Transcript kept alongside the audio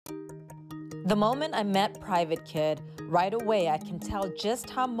The moment I met Private Kidd, right away I can tell just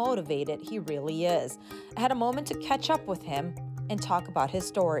how motivated he really is. I had a moment to catch up with him and talk about his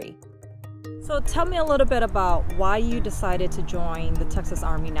story. So tell me a little bit about why you decided to join the Texas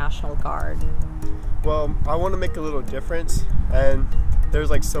Army National Guard. Well, I want to make a little difference, and there's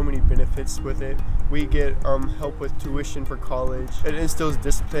like so many benefits with it. We get help with tuition for college. It instills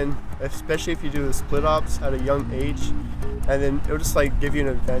discipline, especially if you do the split ops at a young age, and then it'll just like give you an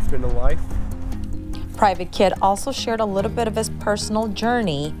advancement in life. Private Kidd also shared a little bit of his personal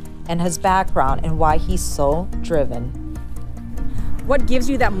journey and his background and why he's so driven. What gives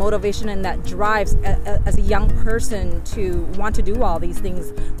you that motivation and that drives as a young person to want to do all these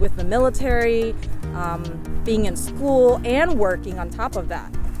things with the military, being in school, and working on top of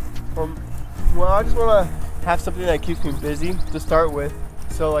that? Well, I just want to have something that keeps me busy to start with,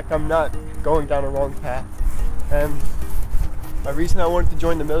 so like I'm not going down the wrong path. And the reason I wanted to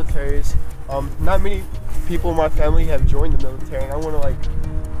join the military is not many people in my family have joined the military, and I want to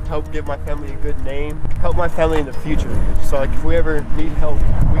like help give my family a good name, help my family in the future. So like if we ever need help,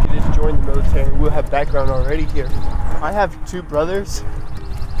 we can just join the military. We'll have background already here. I have two brothers.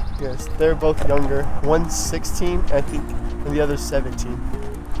 Yes, they're both younger. One's 16, I think, and the other's 17.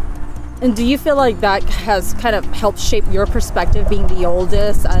 And do you feel like that has kind of helped shape your perspective, being the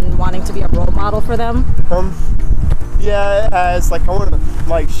oldest and wanting to be a role model for them? Yeah, it has. Like I want to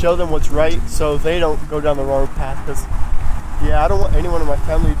like show them what's right, so they don't go down the wrong path. Cause yeah, I don't want anyone in my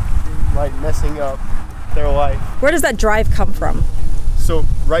family like messing up their life. Where does that drive come from? So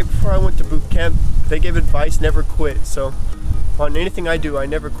right before I went to boot camp, they gave advice, never quit. So on anything I do, I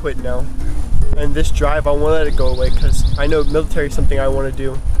never quit now. And this drive, I won't let it go away because I know military is something I want to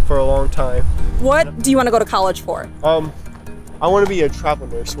do for a long time. What do you want to go to college for? I want to be a travel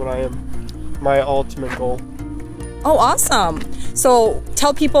nurse when I am my ultimate goal. Oh, awesome. So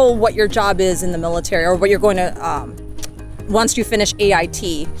tell people what your job is in the military, or what you're going to, once you finish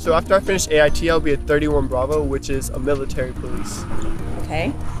AIT. So after I finish AIT, I'll be a 31 Bravo, which is a military police.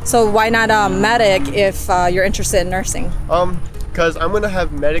 Okay. So why not medic if you're interested in nursing? Because I'm going to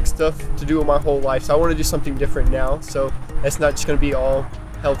have medic stuff to do with my whole life, so I want to do something different now, so it's not just going to be all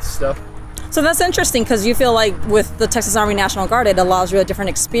health stuff. So that's interesting, because you feel like with the Texas Army National Guard, it allows you a different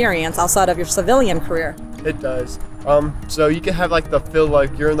experience outside of your civilian career. It does. So you can have like the feel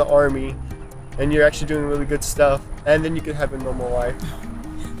like you're in the Army and you're actually doing really good stuff, and then you can have a normal life.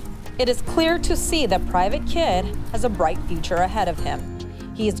 It is clear to see that Private Kidd has a bright future ahead of him.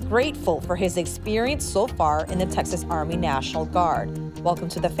 He is grateful for his experience so far in the Texas Army National Guard. Welcome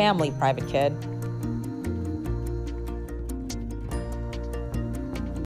to the family, Private Kidd.